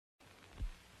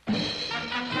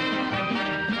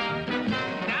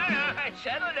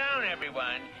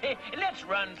let's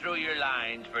run through your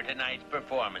lines for tonight's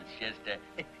performance just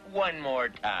one more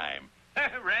time.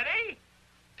 Ready?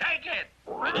 Take it.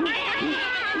 Oh,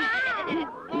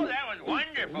 that was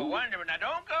wonderful, wonderful. Now,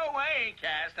 don't go away,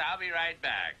 cast. I'll be right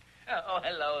back. Oh,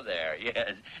 hello there.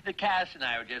 Yes, the cast and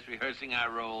I were just rehearsing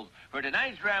our roles for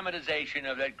tonight's dramatization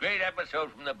of that great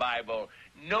episode from the Bible,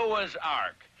 Noah's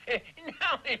Ark.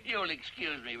 Now, if you'll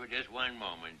excuse me for just one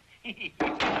moment.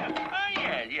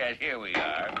 Yes, here we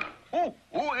are. Oh,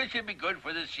 this should be good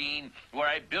for the scene where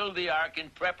I build the ark in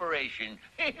preparation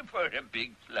for the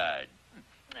big flood.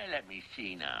 Let me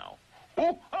see now.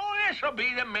 Oh, this'll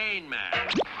be the main man.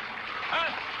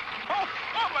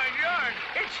 Oh, my God!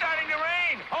 It's starting to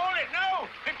rain! Hold it! No!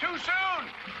 It's too soon!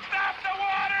 Stop the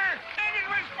water! And it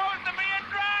was supposed to be a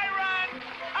dry run!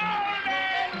 Hold it!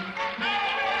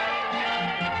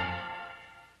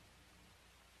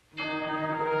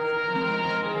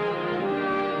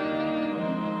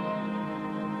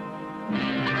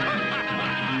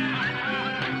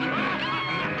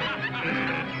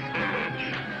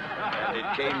 And it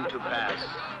came to pass,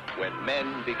 when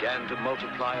men began to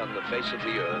multiply on the face of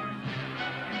the earth,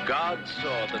 God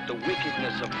saw that the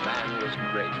wickedness of man was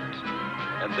great,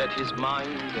 and that his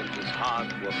mind and his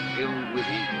heart were filled with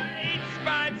evil. 8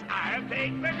 spots, I'll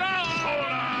take the goal! Hold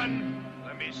on!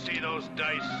 Let me see those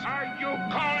dice. Are you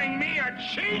calling me a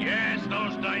cheat? Yes,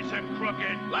 those dice are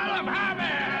crooked. Let him have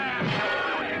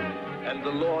it! And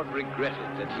the Lord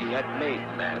regretted that he had made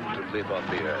man to live on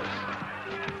the earth.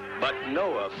 But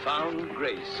Noah found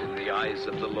grace in the eyes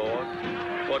of the Lord,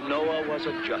 for Noah was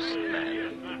a just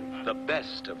man, the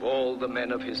best of all the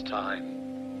men of his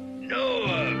time.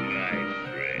 Noah, my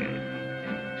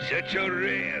friend, such a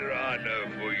rare honor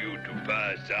for you to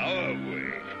pass our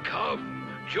way. Come,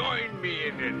 join me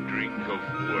in a drink of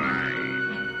wine.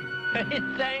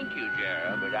 Thank you,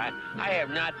 Jerry, but I have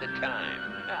not the time.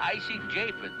 I see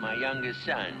Japheth, my youngest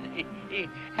son.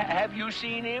 Have you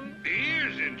seen him? He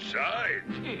is inside.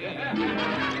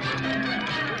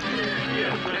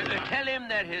 Tell him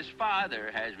that his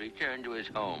father has returned to his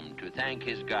home to thank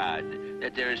his God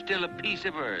that there is still a piece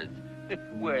of earth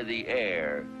where the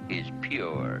air is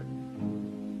pure.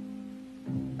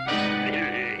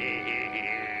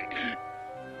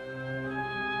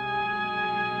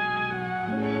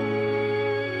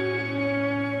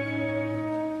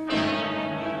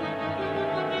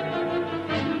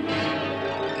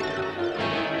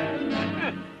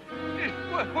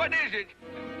 What is it?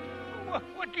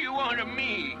 What do you want of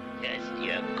me? Just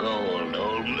your gold,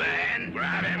 old man.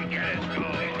 Grab him, get his gold.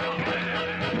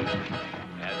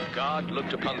 And God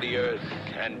looked upon the earth,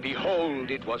 and behold,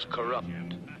 it was corrupt.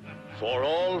 For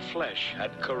all flesh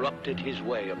had corrupted his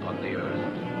way upon the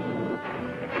earth.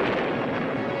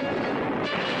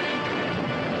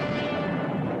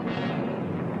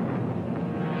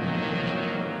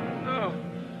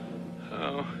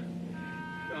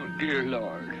 Oh, dear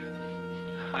Lord.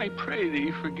 I pray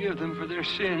thee forgive them for their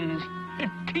sins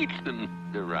and teach them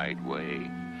the right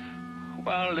way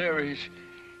while there is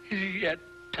yet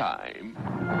time.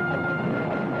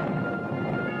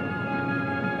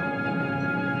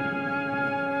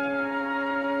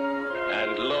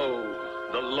 And lo,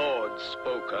 the Lord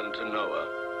spoke unto Noah.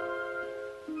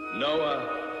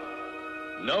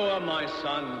 Noah, my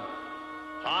son,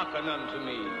 hearken unto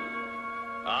me.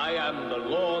 I am the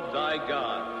Lord thy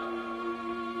God.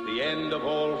 The end of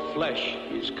all flesh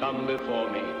is come before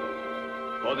me,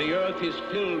 for the earth is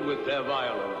filled with their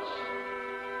violence.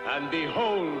 And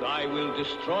behold, I will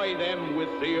destroy them with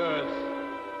the earth.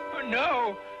 Oh,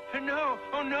 no,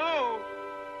 oh, no.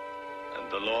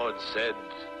 And the Lord said,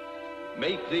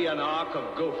 make thee an ark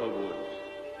of gopher wood.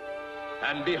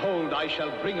 And behold, I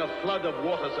shall bring a flood of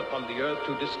waters upon the earth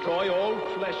to destroy all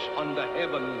flesh under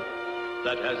heaven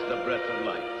that has the breath of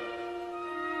life.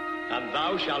 And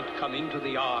thou shalt come into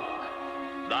the ark,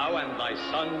 thou and thy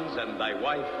sons and thy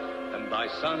wife and thy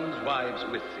sons' wives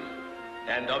with thee.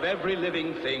 And of every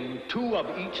living thing, 2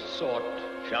 of each sort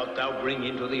shalt thou bring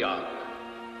into the ark.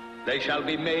 They shall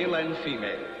be male and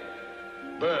female.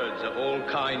 Birds of all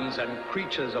kinds and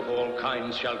creatures of all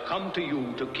kinds shall come to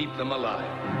you to keep them alive.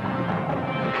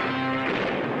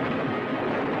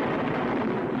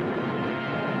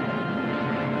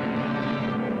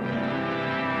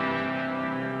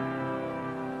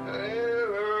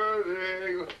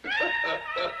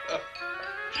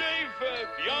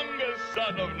 Japheth, youngest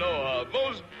son of Noah,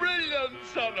 most brilliant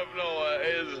son of Noah,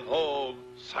 is home.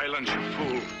 Silence, you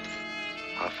fool.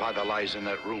 Our father lies in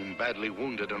that room, badly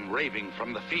wounded and raving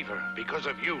from the fever because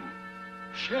of you.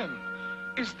 Shem,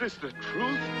 is this the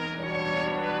truth?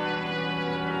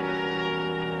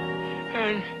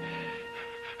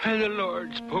 And the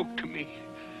Lord spoke to me.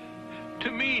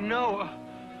 to me, Noah,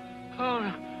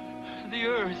 oh, the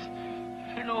earth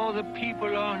and all the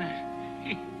people on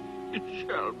it, it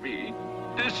shall be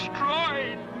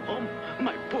destroyed. Oh,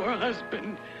 my poor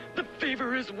husband. The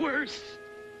fever is worse.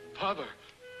 Father,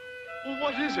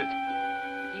 what is it?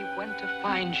 He went to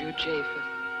find you, Japheth.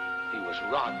 He was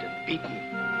robbed and beaten.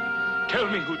 Tell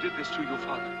me who did this to you,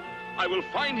 Father. I will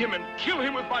find him and kill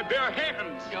him with my bare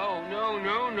hands.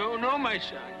 No, my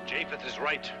son. Japheth is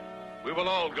right. We will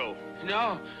all go.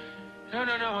 No.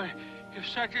 If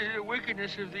such is the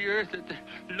wickedness of the earth that the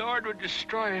Lord would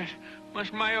destroy it,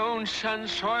 must my own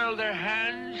sons soil their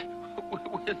hands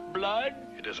with blood?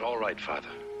 It is all right, Father.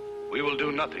 We will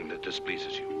do nothing that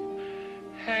displeases you.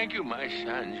 Thank you, my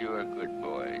sons. You are good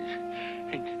boys.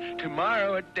 And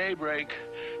tomorrow at daybreak,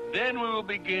 then we will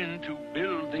begin to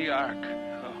build the ark.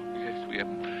 Oh, yes, we have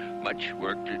much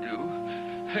work to do.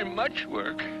 And much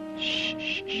work. Shh.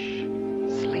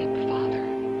 Sleep, Father.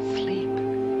 Sleep.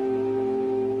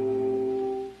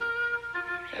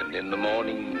 And in the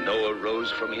morning, Noah rose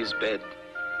from his bed,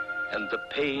 and the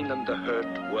pain and the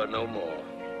hurt were no more.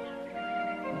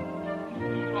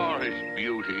 All his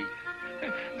beauty.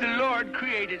 The Lord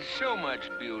created so much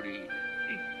beauty.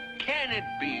 Can it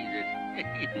be that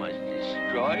he must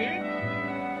destroy it?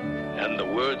 And the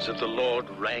words of the Lord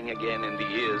rang again in the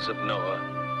ears of Noah.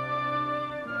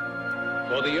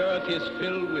 For the earth is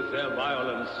filled with their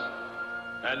violence,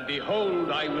 and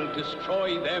behold, I will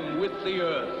destroy them with the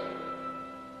earth.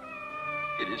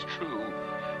 It is true.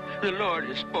 The Lord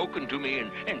has spoken to me,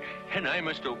 and I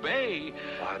must obey.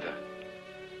 Father,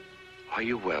 are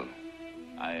you well?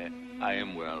 I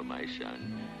am well, my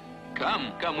son.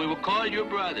 Come, we will call your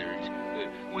brothers.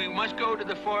 We must go to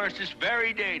the forest this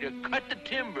very day to cut the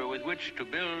timber with which to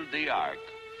build the ark.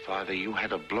 Father, you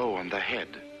had a blow on the head.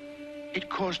 It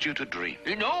caused you to dream.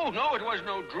 No, it was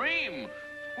no dream.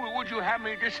 Would you have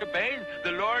me disobey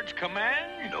the Lord's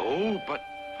command? No, but...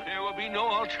 There will be no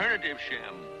alternative,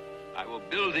 Shem. I will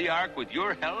build the ark with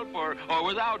your help or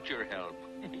without your help.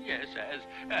 Yes,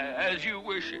 as you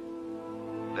wish it.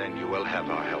 Then you will have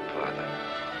our help, Father.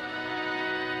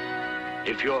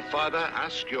 If your father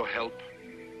asks your help,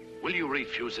 will you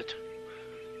refuse it?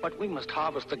 But we must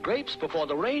harvest the grapes before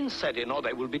the rains set in, or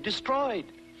they will be destroyed.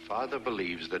 Father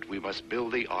believes that we must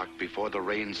build the ark before the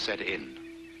rains set in,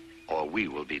 or we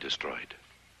will be destroyed.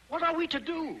 What are we to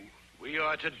do? We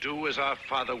are to do as our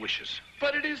father wishes.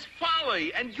 But it is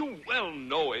folly, and you well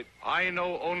know it. I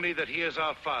know only that he is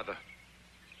our father.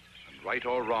 And right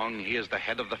or wrong, he is the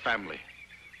head of the family.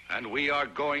 And we are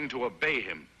going to obey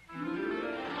him.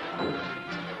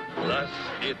 Thus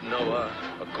did Noah,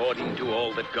 according to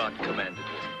all that God commanded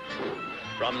him.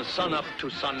 From sunup to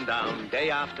sundown, day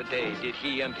after day, did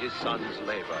he and his sons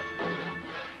labor.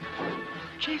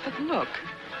 Japheth, look.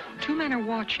 2 men are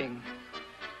watching.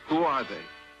 Who are they?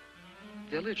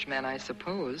 Village men, I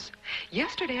suppose.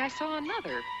 Yesterday I saw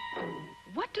another.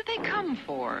 What do they come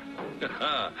for?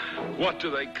 What do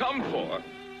they come for?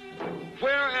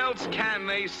 Where else can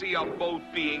they see a boat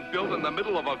being built in the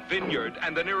middle of a vineyard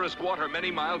and the nearest water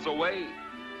many miles away?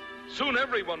 Soon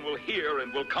everyone will hear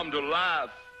and will come to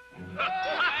laugh.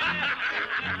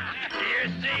 You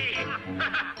see,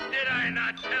 did I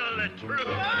not tell the truth?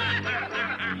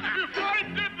 If I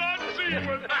did not see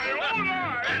with my own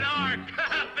eyes. An ark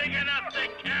big enough to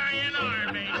carry an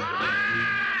army.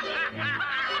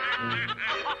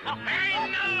 Hey,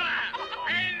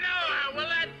 Noah, will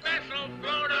that vessel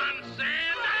float on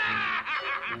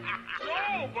sand?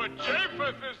 No, but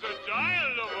Japheth is a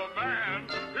giant of a man.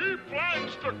 He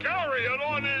plans to carry it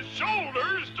on his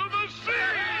shoulders to the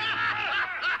sea.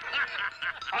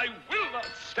 I will not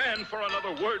stand for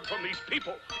another word from these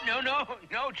people. No,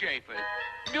 Japheth.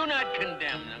 Do not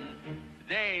condemn them.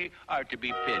 They are to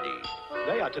be pitied.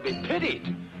 They are to be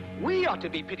pitied. We are to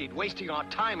be pitied, wasting our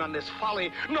time on this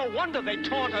folly. No wonder they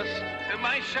taunt us.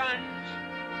 My sons,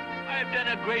 I have done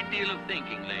a great deal of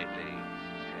thinking lately,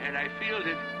 and I feel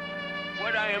that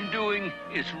what I am doing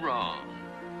is wrong.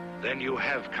 Then you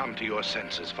have come to your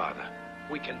senses, Father.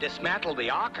 We can dismantle the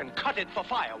ark and cut it for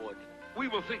firewood. We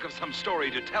will think of some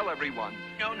story to tell everyone.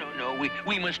 No.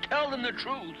 We must tell them the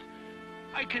truth.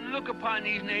 I can look upon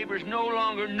these neighbors no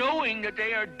longer knowing that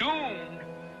they are doomed.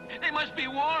 They must be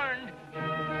warned.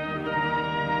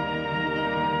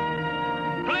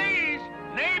 Please,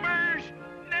 neighbors,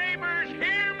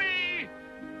 hear me.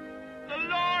 The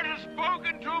Lord has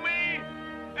spoken to me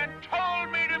and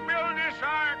told me to build this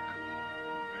ark.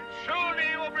 And soon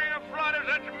he will bring a flood of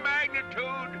such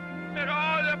magnitude that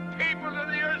all the peoples of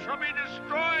the earth shall be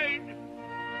destroyed.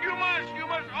 You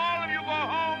must all of you go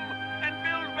home and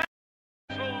build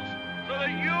vessels so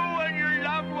that you and your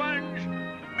loved ones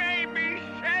may be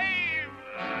saved.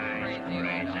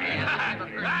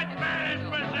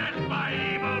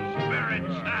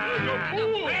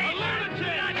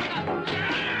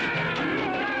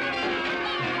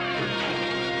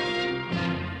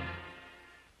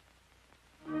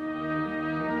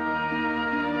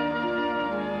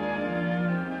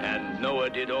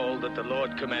 did all that the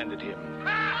Lord commanded him.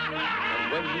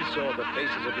 And when he saw the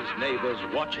faces of his neighbors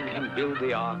watching him build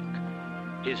the ark,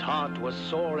 his heart was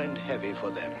sore and heavy for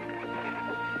them.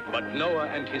 But Noah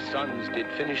and his sons did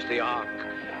finish the ark,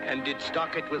 and did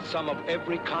stock it with some of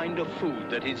every kind of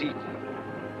food that is eaten.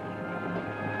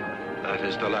 That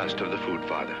is the last of the food,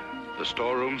 Father. The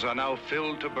storerooms are now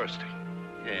filled to bursting.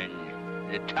 Then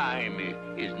the time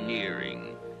is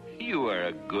nearing. You are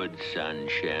a good son,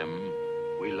 Shem.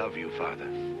 We love you, Father.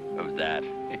 Of that,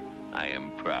 I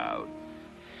am proud.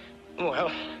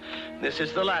 Well, this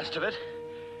is the last of it.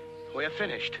 We're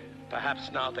finished. Perhaps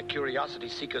now the curiosity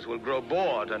seekers will grow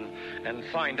bored and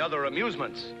find other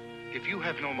amusements. If you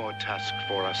have no more tasks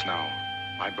for us now,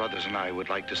 my brothers and I would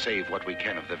like to save what we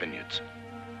can of the vineyards.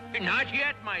 Not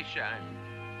yet, my son.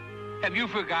 Have you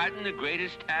forgotten the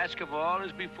greatest task of all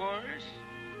is before us?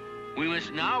 We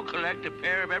must now collect a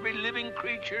pair of every living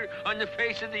creature on the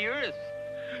face of the earth.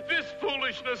 This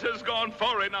foolishness has gone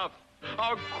far enough.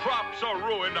 Our crops are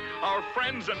ruined. Our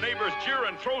friends and neighbors jeer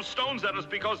and throw stones at us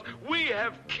because we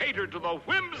have catered to the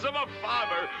whims of a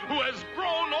father who has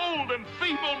grown old and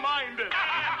feeble-minded.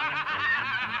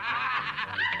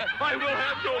 I will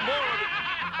have no more of it.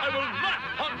 I will not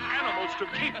hunt animals to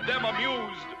keep them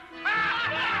amused.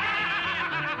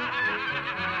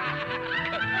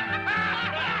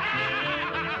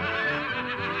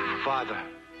 Father,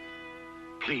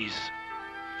 please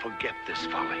forget this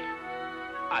folly.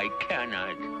 I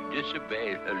cannot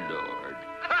disobey the Lord.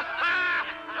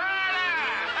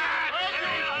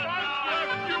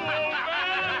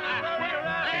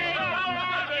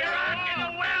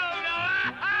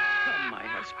 Come, my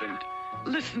husband.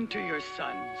 Listen to your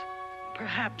sons.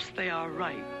 Perhaps they are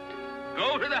right.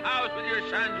 Go to the house with your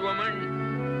sons,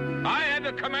 woman. I have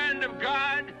the command of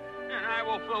God, and I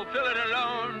will fulfill it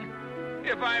alone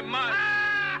if I must.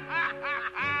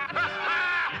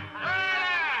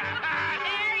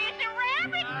 There is a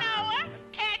rabbit, Noah.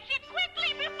 Catch it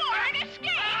quickly before it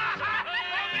escapes.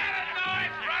 Noah,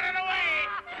 it's running away.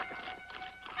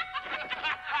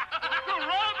 The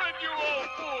rabbit, you old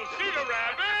fool! See the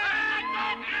rabbit?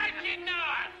 Don't catch it,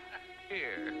 Noah.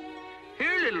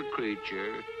 Here, little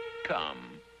creature, come.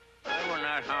 I will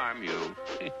not harm you.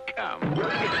 Come.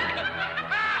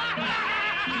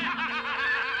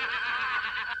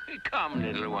 Come,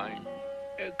 little one.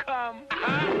 Come.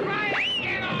 Right,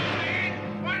 get over it.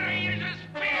 What are you to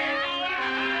spear, Noah?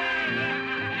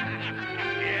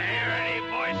 You hear any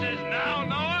voices now,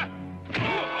 Noah?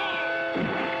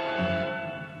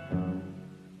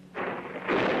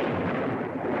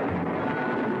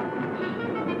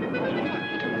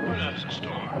 That's a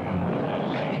storm.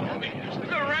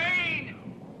 The rain!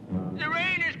 The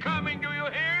rain is coming, do you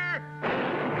hear?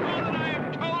 All that I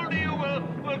have told you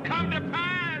will come to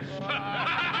pass.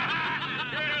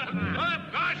 Of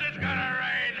course it's gonna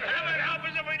rain. Heaven help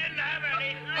us if we didn't have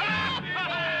any.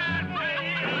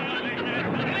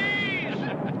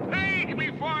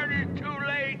 Please, before it is too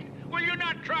late, will you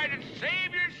not try to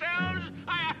save yourselves?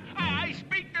 I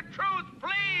speak the truth,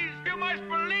 please. You must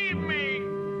believe me.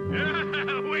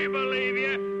 We believe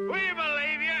you. We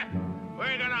believe you.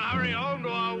 We're gonna hurry home to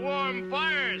our warm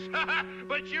fires.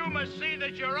 But you must see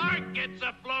that your ark gets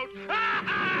afloat.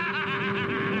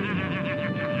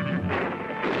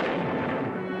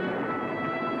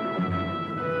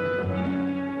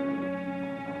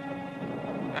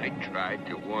 I tried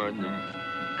to warn them.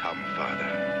 Come,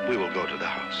 Father. We will go to the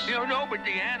house. You know, but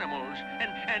the animals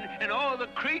and all the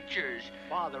creatures.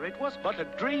 Father, it was but a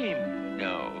dream.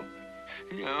 No,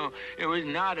 it was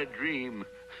not a dream,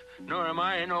 nor am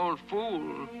I an old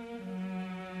fool.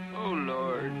 Oh,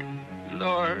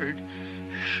 Lord,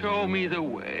 show me the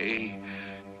way.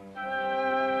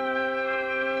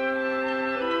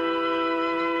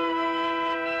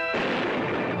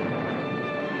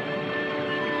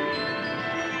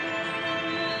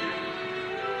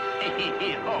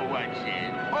 Oh, what's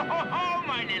this? Oh,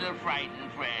 my little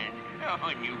frightened friend. Oh,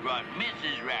 and you brought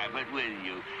Mrs. Rabbit with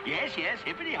you. Yes,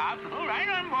 hippity-hop. Oh, right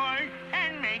on board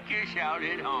and make yourself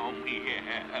at home.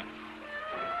 Yeah.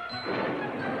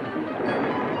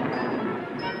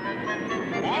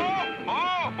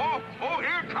 Oh,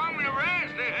 here come the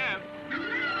rest of them.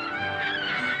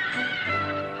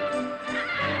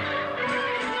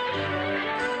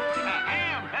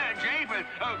 Japheth,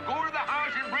 go to the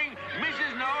house and bring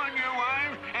Mrs. Noah and your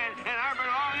wives and our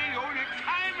belongings. Oh, the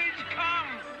time has come.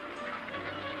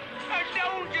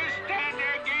 Don't just stand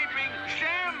there gaping.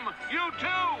 Shem, you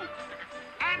too.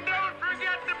 And don't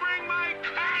forget to bring my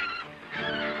cat.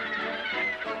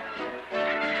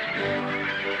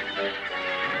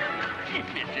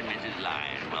 Mr. and Mrs.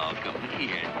 Lion, welcome.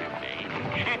 Yes, your baby.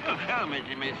 Oh,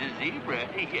 Mr. and Mrs. Zebra.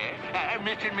 Yeah.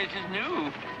 Mr. and Mrs.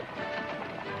 New.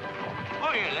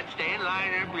 Oh, yeah, let's stay in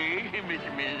line there, please, Mr.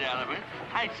 and Mrs. Elephant.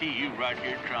 I see you brought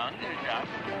your trunk.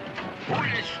 Oh,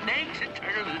 the snakes and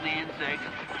turtles and the insects.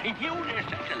 There's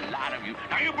such a lot of you.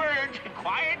 Now, you birds,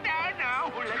 quiet down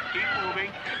now. Let's keep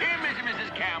moving. Here, Mr. and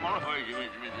Mrs. Camel. Or Mr.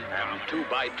 and Mrs. And 2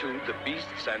 by 2, the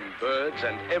beasts and birds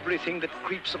and everything that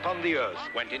creeps upon the earth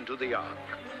went into the ark.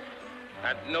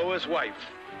 And Noah's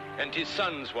wife and his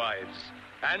sons' wives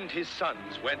and his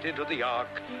sons went into the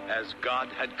ark as God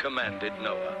had commanded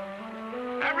Noah.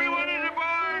 Everyone is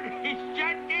aboard!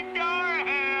 Shut the door,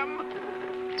 Ham!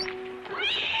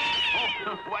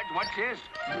 Oh, what's this?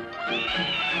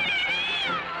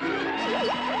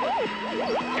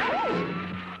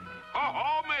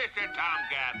 Oh, Mr.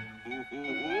 Tomcat!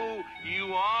 Ooh,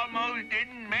 you almost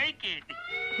didn't make it.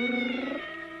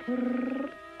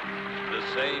 The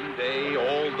same day,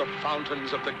 all the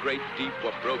fountains of the great deep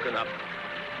were broken up,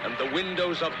 and the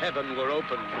windows of heaven were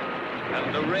opened,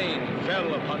 and the rain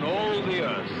fell upon all the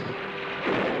earth.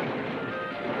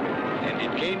 And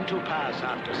it came to pass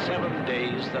after 7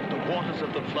 days that the waters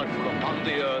of the flood were upon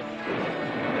the earth,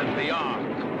 and the ark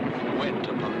went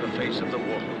upon the face of the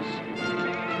waters.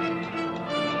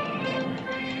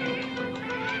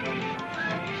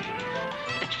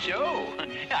 So,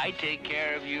 I take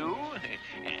care of you,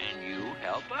 and you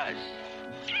help us.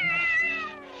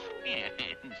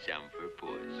 And some for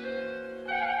puss.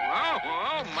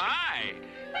 Oh, my!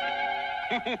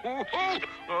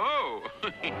 Oh!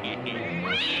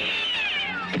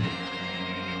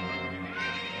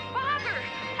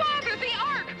 Father, the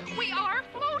ark! We are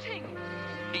floating!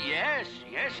 Yes,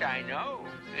 I know.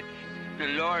 The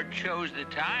Lord chose the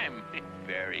time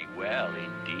very well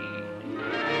indeed.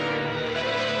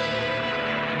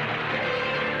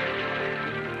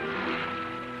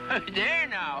 There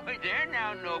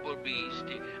now, noble beast.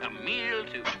 A meal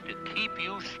to keep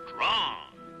you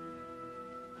strong.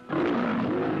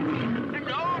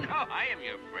 No, I am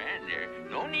your friend. There's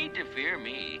no need to fear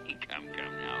me. Come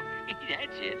now.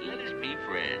 That's it. Let us be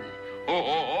friends.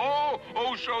 Oh,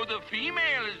 so the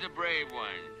female is the brave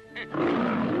one.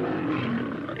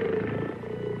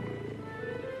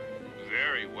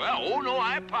 Very well. Oh, no,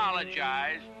 I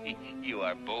apologize. You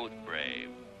are both brave.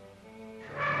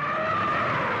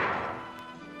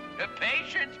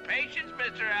 Patience,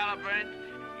 Mr. Elephant.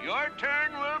 Your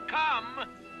turn will come.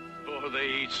 Oh, they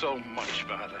eat so much,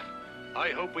 Father.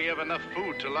 I hope we have enough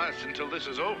food to last until this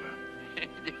is over.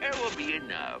 There will be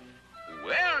enough.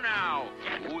 Well, now,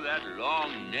 that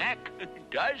long neck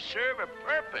does serve a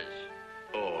purpose.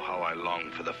 Oh, how I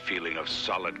long for the feeling of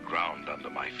solid ground under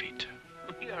my feet.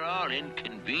 We are all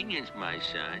inconvenienced, my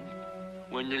son.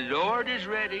 When the Lord is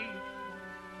ready,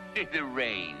 the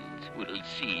rains will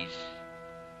cease.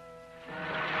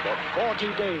 For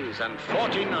 40 days and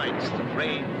 40 nights the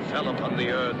rain fell upon the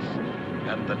earth,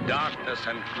 and the darkness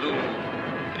and gloom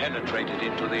penetrated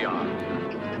into the ark.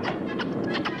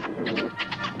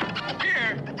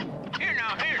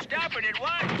 Here, stop it at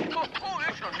once. Oh,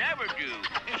 this will never do.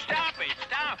 Stop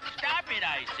it,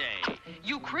 I say.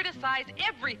 You criticize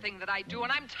everything that I do,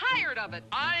 and I'm tired of it.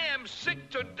 I am sick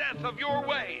to death of your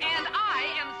ways. And I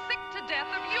am sick to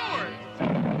death of yours.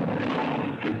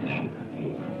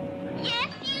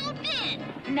 Yes, you did.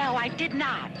 No, I did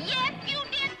not. Yes, you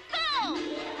did so.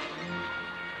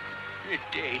 The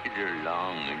days are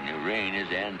long and the rain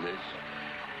is endless.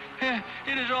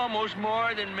 It is almost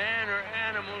more than man or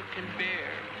animal can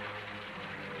bear.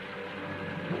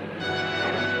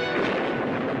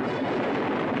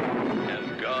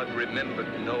 And God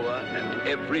remembered Noah and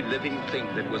every living thing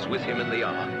that was with him in the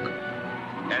ark.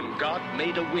 And God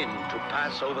made a wind to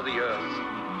pass over the earth,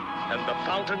 and the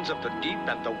fountains of the deep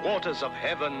and the waters of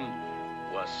heaven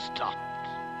were stopped.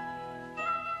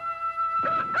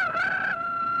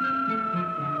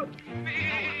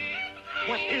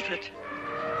 What is it?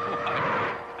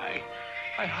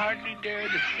 I hardly dare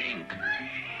to think.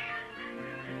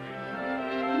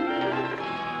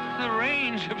 The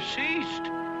rains have ceased.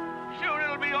 Soon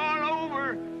it'll be all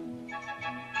over.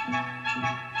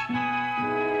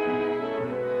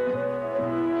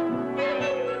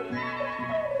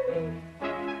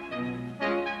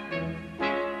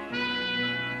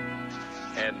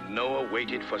 And Noah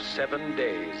waited for 7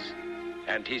 days,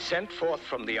 and he sent forth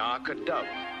from the ark a dove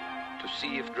to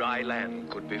see if dry land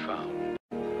could be found.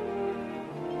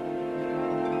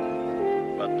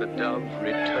 But the dove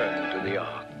returned to the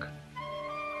ark.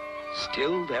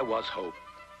 Still there was hope.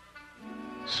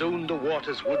 Soon the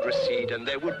waters would recede and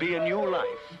there would be a new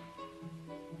life.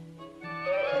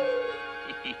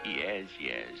 Yes.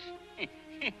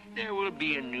 There will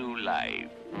be a new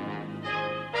life.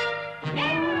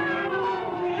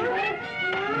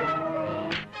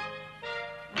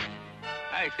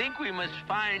 think we must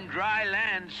find dry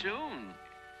land soon.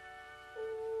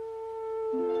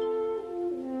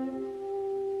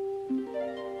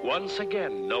 Once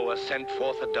again, Noah sent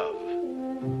forth a dove.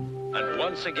 And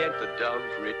once again, the dove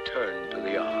returned to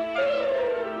the ark.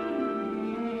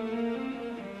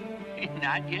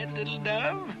 Not yet, little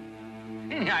dove?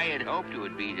 I had hoped it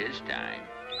would be this time.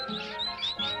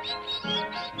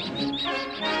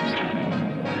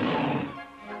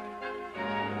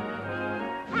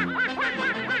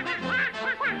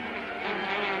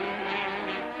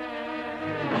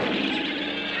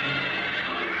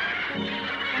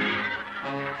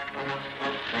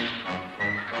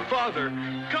 Father,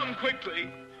 come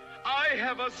quickly. I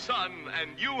have a son,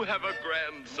 and you have a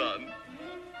grandson.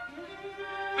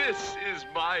 This is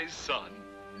my son.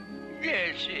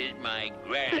 This is my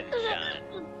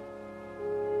grandson.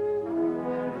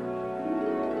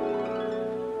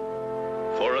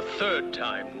 For a third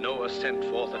time, Noah sent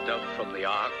forth a dove from the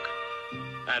ark,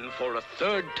 and for a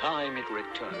third time it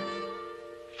returned.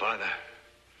 Father,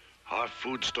 our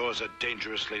food stores are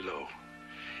dangerously low.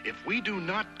 If we do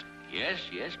not... Yes,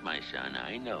 yes, my son,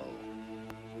 I know.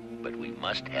 But we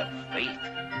must have faith.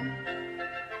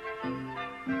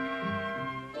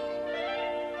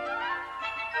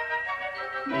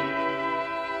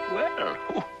 Well,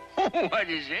 what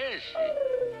is this?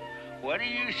 What are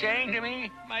you saying to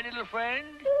me, my little friend?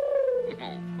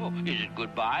 Oh, is it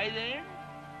goodbye, then?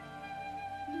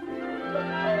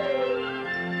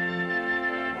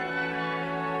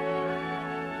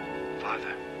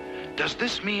 Father, does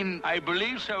this mean... I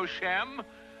believe so, Shem.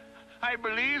 I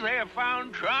believe they have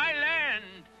found dry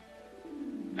land.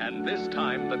 And this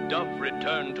time the dove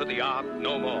returned to the ark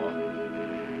no more.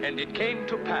 And it came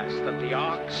to pass that the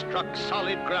ark struck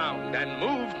solid ground and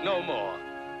moved no more.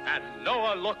 And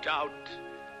Noah looked out,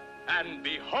 and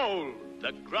behold,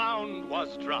 the ground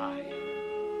was dry.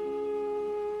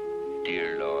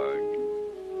 Dear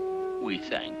Lord, we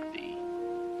thank thee.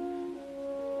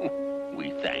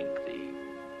 We thank thee.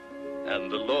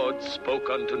 And the Lord spoke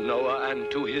unto Noah and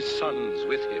to his sons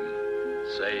with him,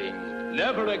 saying,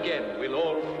 Never again will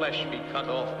all flesh be cut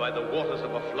off by the waters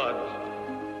of a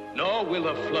flood, nor will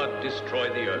a flood destroy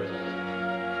the earth.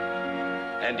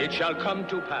 And it shall come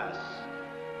to pass,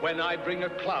 when I bring a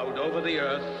cloud over the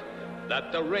earth,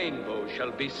 that the rainbow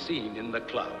shall be seen in the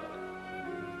cloud.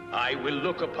 I will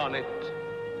look upon it,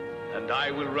 and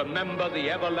I will remember the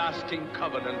everlasting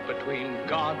covenant between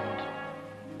God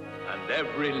and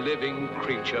every living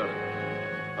creature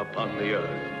upon the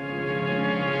earth.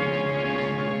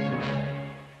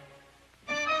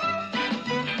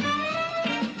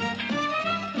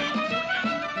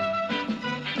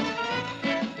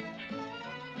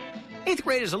 Eighth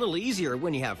grade is a little easier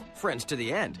when you have friends to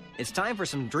the end. It's time for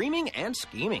some dreaming and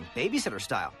scheming, babysitter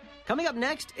style. Coming up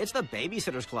next, it's the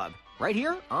Babysitter's Club, right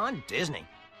here on Disney.